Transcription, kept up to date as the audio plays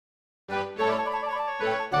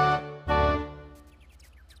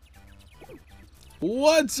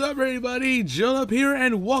What's up, everybody? Jill up here,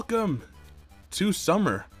 and welcome to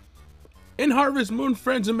summer in Harvest Moon,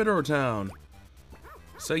 Friends in Middletown.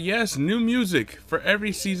 So yes, new music for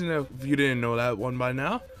every season if you didn't know that one by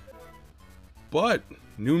now. But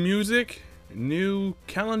new music, new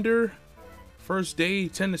calendar. First day,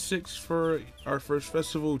 10 to 6 for our first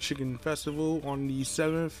festival, Chicken Festival on the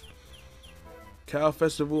 7th. Cow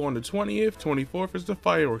Festival on the 20th, 24th is the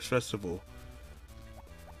Fireworks Festival.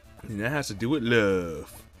 And that has to do with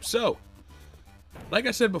love. So, like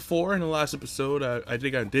I said before in the last episode, I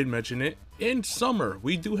think I did mention it. In summer,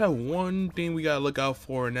 we do have one thing we gotta look out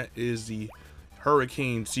for, and that is the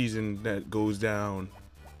hurricane season that goes down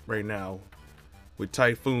right now. With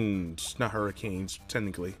typhoons, not hurricanes,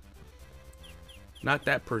 technically. Not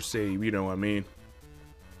that per se, you know what I mean.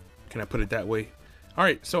 Can I put it that way?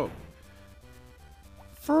 Alright, so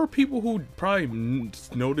for people who probably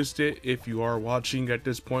noticed it, if you are watching at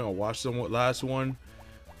this point or watched the last one,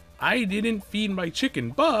 I didn't feed my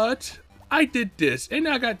chicken, but I did this, and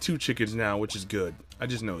I got 2 chickens now, which is good. I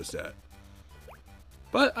just noticed that.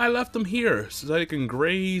 But I left them here so that they can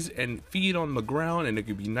graze and feed on the ground, and they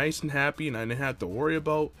could be nice and happy, and I didn't have to worry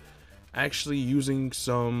about actually using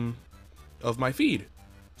some of my feed.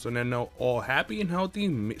 So now they're all happy and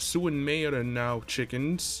healthy. Sue and May are now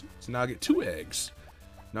chickens, so now I get 2 eggs.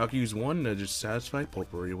 Now I can use one to just satisfy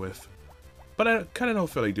Potpourri with. But I kind of don't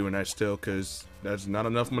feel like doing that still, because that's not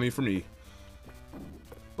enough money for me.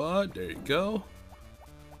 But there you go.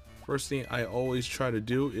 First thing I always try to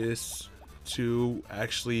do is to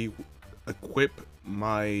actually equip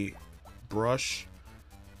my brush.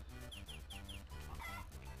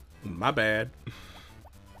 My bad.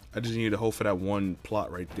 I just need to hold for that one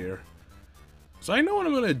plot right there. So I know what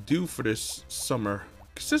I'm going to do for this summer.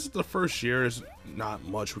 Because this is the first year, there's not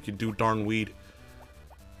much we can do, darn weed.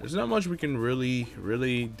 There's not much we can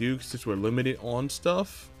really do since we're limited on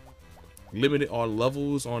stuff. Limited on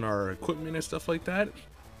levels on our equipment and stuff like that.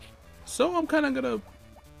 So I'm kind of going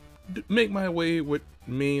to make my way with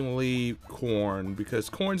mainly corn. Because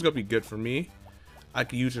corn's going to be good for me. I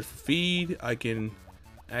can use it for feed. I can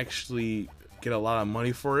actually get a lot of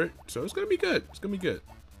money for it. So it's going to be good. It's going to be good.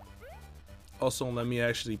 Also, let me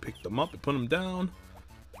actually pick them up and put them down.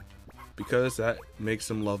 Because that makes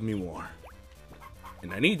them love me more.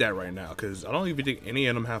 And I need that right now, because I don't even think any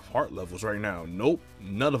of them have heart levels right now. Nope,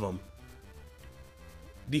 none of them.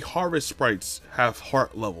 The harvest sprites have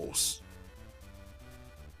heart levels.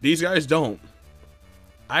 These guys don't.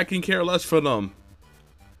 I can care less for them.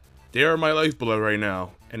 They are my lifeblood right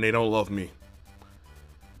now, and they don't love me.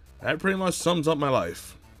 That pretty much sums up my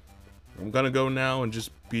life. I'm gonna go now and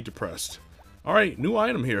just be depressed. Alright, new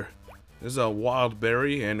item here. This is a wild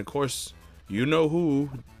berry, and of course, you know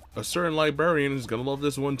who. A certain librarian is gonna love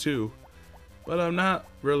this one too. But I'm not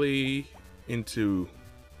really into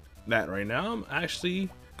that right now. I'm actually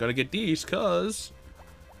gonna get these because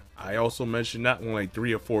I also mentioned that one like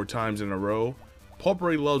 3 or 4 times in a row.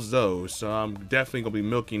 Potpourri loves those, so I'm definitely gonna be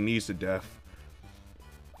milking these to death.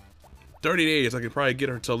 30 days, I can probably get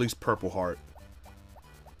her to at least purple heart.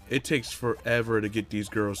 It takes forever to get these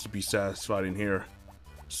girls to be satisfied in here.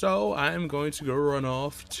 So I'm going to go run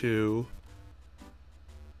off to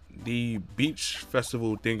the beach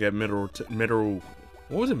festival thing at Mineral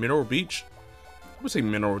Beach? I would say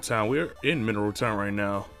Mineral Town. We're in Mineral Town right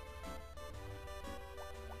now.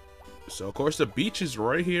 So of course the beach is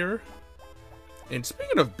right here. And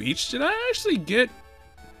speaking of beach, did I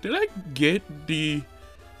get the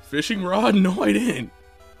fishing rod? No, I didn't.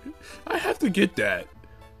 I have to get that.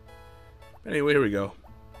 Anyway, here we go.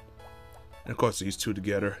 And of course these 2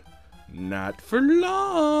 together. Not for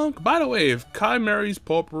long. By the way, if Kai marries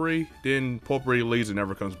Potpourri, then Potpourri leaves and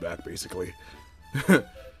never comes back, basically.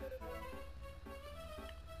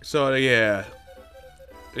 So yeah.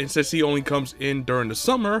 And since he only comes in during the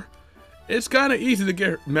summer, it's kind of easy to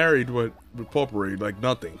get married with Potpourri, like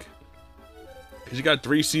nothing. Because you got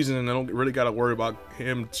 3 seasons and I don't really got to worry about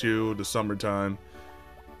him to the summertime.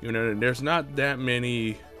 You know, there's not that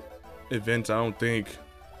many events, I don't think,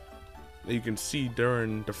 that you can see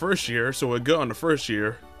during the first year. So we're good on the first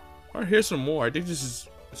year. Alright, here's some more. I think this is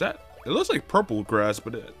that? It looks like purple grass,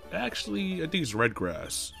 but actually, I think it's red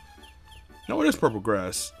grass. No, it is purple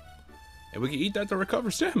grass. And we can eat that to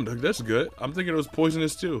recover stamina. That's good. I'm thinking it was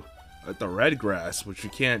poisonous too. Like the red grass, which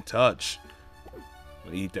you can't touch. I'm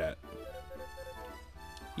gonna eat that.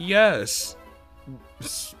 Yes.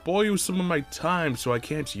 Spoil you some of my time so I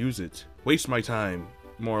can't use it. Waste my time,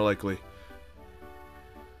 more likely.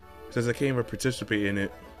 Since I can't even participate in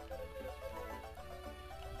it.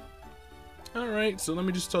 Alright, so let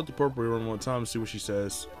me just talk to Potpourri one more time and see what she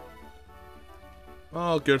says.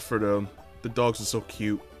 Oh, good for them. The dogs are so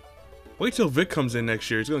cute. Wait till Vic comes in next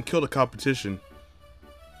year. He's gonna kill the competition.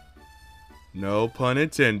 No pun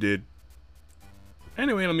intended.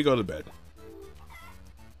 Anyway, let me go to bed.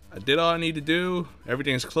 I did all I need to do.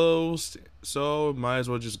 Everything's closed, so might as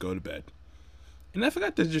well just go to bed. And I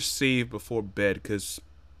forgot to just save before bed, because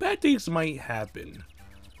bad things might happen.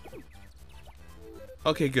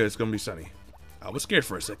 Okay, good. It's gonna be sunny. I was scared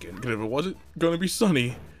for a second, because if it wasn't gonna be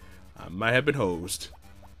sunny, I might have been hosed.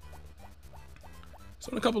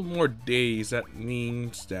 So in a couple more days, that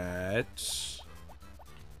means that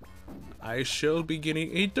I shall be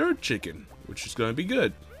getting a third chicken, which is gonna be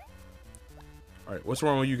good. Alright, what's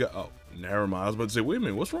wrong with you guys? Oh, never mind. I was about to say, wait a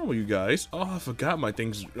minute, what's wrong with you guys? Oh, I forgot my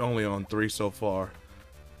thing's only on 3 so far.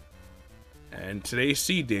 And today's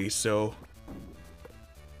seed day, so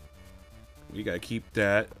we gotta keep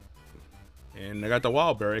that. And I got the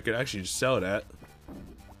wild berry. I could actually just sell that.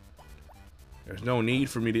 There's no need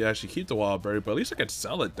for me to actually keep the wild berry, but at least I could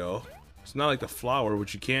sell it though. It's not like the flower,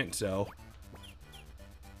 which you can't sell.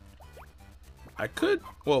 I could,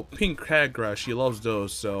 well, pink crabgrass, she loves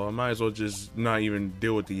those, so I might as well just not even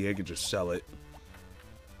deal with the egg and just sell it.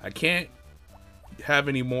 I can't have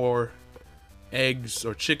any more eggs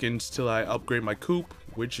or chickens till I upgrade my coop,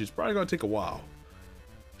 which is probably gonna take a while.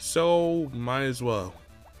 So, might as well.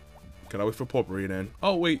 Can I wait for potpourri then?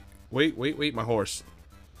 Oh, wait, my horse.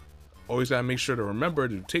 Always gotta make sure to remember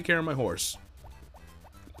to take care of my horse.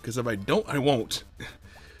 Because if I don't, I won't.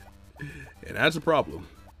 And that's a problem.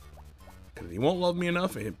 He won't love me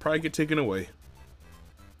enough and he'll probably get taken away.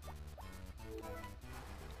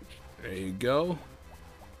 There you go.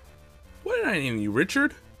 What did I name you,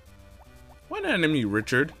 Richard? Why did I name you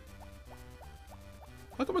Richard?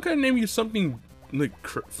 How come I couldn't name you something like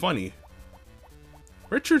funny?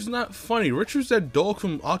 Richard's not funny. Richard's that dog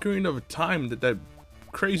from Ocarina of Time that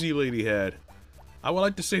crazy lady had. I would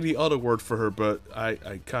like to say the other word for her, but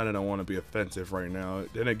I kind of don't want to be offensive right now.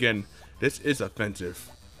 Then again, this is offensive.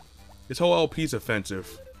 This whole LP's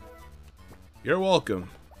offensive. You're welcome.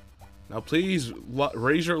 Now please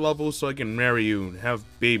raise your levels so I can marry you and have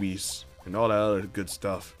babies and all that other good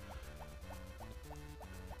stuff.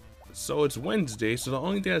 So it's Wednesday, so the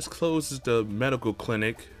only thing that's closed is the medical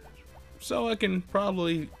clinic. So I can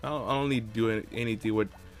probably, I don't need to do anything with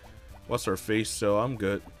what's her face, so I'm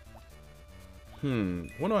good.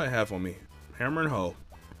 What do I have on me? Hammer and hoe.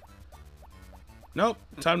 Nope,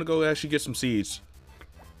 time to go actually get some seeds.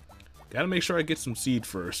 Gotta make sure I get some seed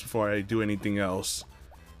first before I do anything else.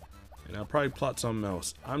 And I'll probably plot something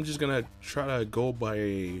else. I'm just gonna try to go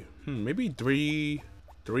by maybe 3-1-1.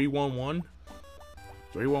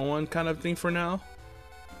 3-1-1 kind of thing for now.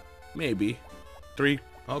 Maybe. 3,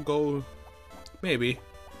 I'll go, maybe.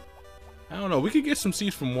 I don't know, we could get some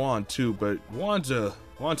seeds from Juan too, but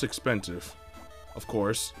Juan's expensive. Of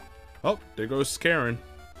course. Oh, there goes Karen.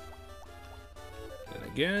 And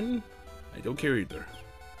again, I don't care either.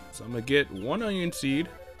 So I'm gonna get 1 onion seed,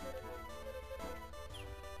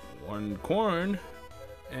 1 corn,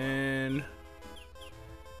 and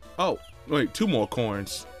oh wait, 2 more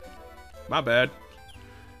corns. My bad.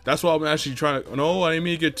 That's why I'm actually trying to. No, I didn't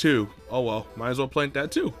mean to get 2. Oh well, might as well plant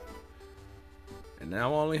that too. And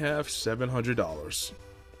now I only have $700,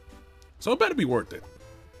 so it better be worth it.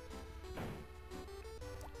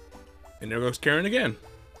 And there goes Karen again.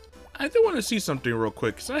 I do want to see something real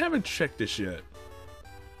quick because I haven't checked this yet.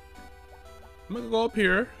 I'm gonna go up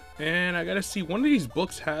here and I gotta see, one of these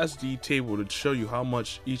books has the table to show you how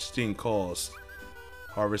much each thing costs.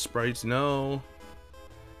 Harvest sprites, no.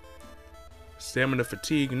 Stamina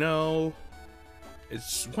fatigue, no.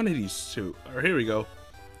 It's one of these two. Alright, here we go.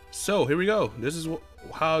 So here we go. This is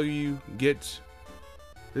how you get.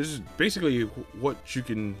 This is basically what you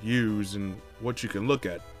can use and what you can look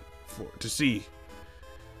at to see.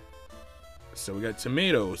 So we got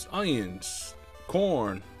tomatoes, onions,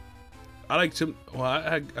 corn. I like to. Well,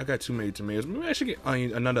 I got too many tomatoes. Maybe I should get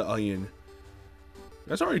another onion.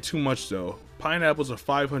 That's already too much though. Pineapples are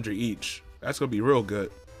 500 each. That's gonna be real good.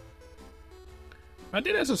 I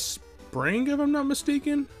think that's a spring if I'm not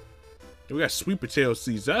mistaken. And we got sweet potato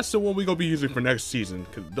seeds. That's the one we're gonna be using for next season.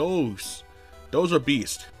 Cause those are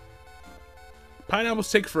beast. Pineapples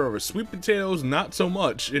take forever. Sweet potatoes, not so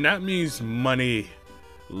much. And that means money.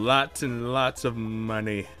 Lots and lots of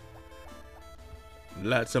money.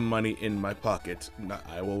 Lots of money in my pocket.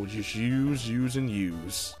 I will just use and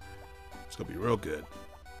use. It's gonna be real good.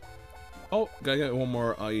 Oh, gotta get 1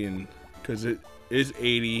 more onion because it is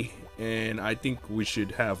 80, and I think we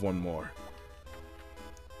should have 1 more.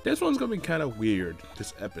 This one's gonna be kind of weird.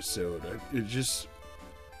 This episode, it just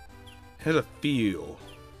has a feel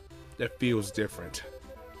that feels different.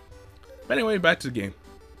 But anyway, back to the game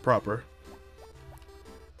proper.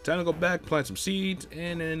 Time to go back, plant some seeds,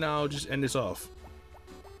 and then I'll just end this off.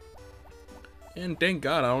 And thank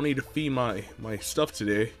God I don't need to feed my stuff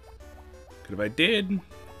today. Because if I did,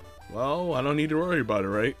 well, I don't need to worry about it,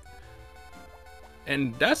 right?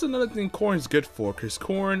 And that's another thing corn's good for, because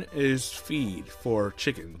corn is feed for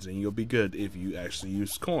chickens, and you'll be good if you actually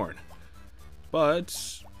use corn.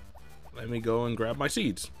 But let me go and grab my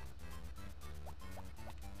seeds.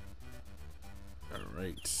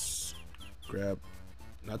 Alright. Grab,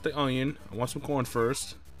 not the onion, I want some corn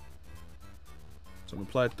first. So I'm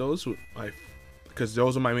gonna plant those with because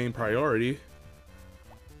those are my main priority.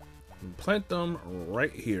 And plant them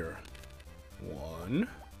right here. 1,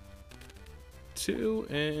 2,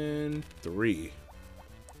 and 3.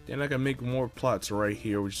 Then I can make more plots right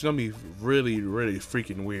here, which is gonna be really, really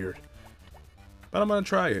freaking weird. But I'm gonna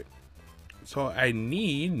try it. So I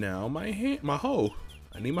need now my hoe.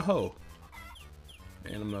 I need my hoe.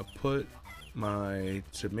 And I'm gonna put my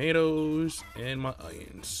tomatoes and my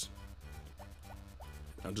onions.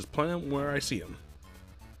 I'll just plant them where I see them.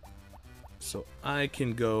 So I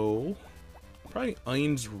can go probably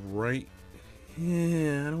onions right.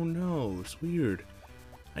 Yeah, I don't know. It's weird.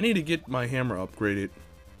 I need to get my hammer upgraded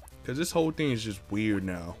because this whole thing is just weird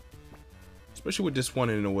now, especially with this one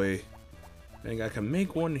in the way. I think I can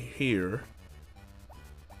make one here,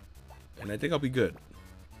 and I think I'll be good.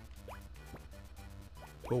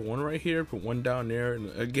 Put one right here, put one down there, and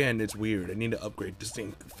again, it's weird. I need to upgrade this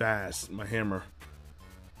thing fast. My hammer.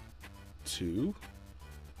 2.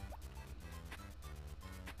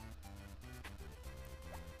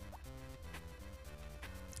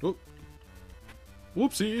 Oop.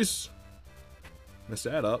 Whoopsies. Messed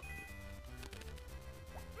that up.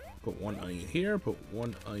 Put one onion here, put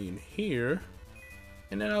one onion here,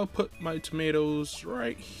 and then I'll put my tomatoes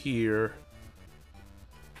right here.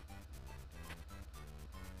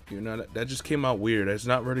 You know, that just came out weird. That's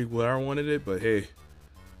not really where I wanted it, but hey,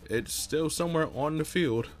 it's still somewhere on the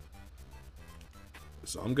field.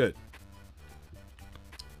 So I'm good.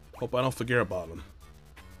 Hope I don't forget about them.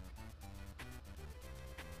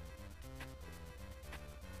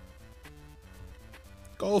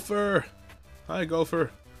 Gopher! Hi,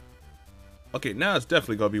 Gopher. Okay, now it's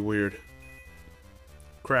definitely gonna be weird.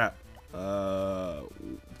 Crap. Crud,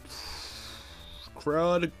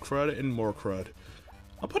 and more crud.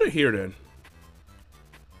 I'll put it here then.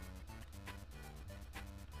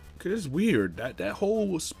 Cause it's weird. That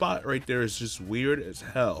whole spot right there is just weird as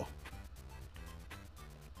hell.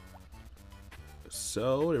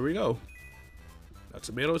 So there we go. Got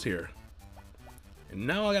tomatoes here. And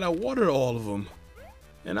now I gotta water all of them.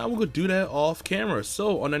 And I will do that off camera.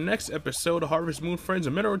 So on the next episode of Harvest Moon Friends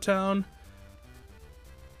in Middletown,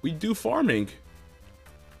 we do farming.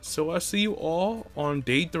 So I'll see you all on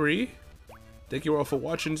day 3. Thank you all for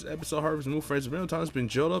watching this episode of Harvest Moon Friends in Middletown. It's been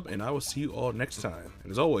Joe Up, and I will see you all next time.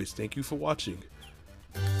 And as always, thank you for watching.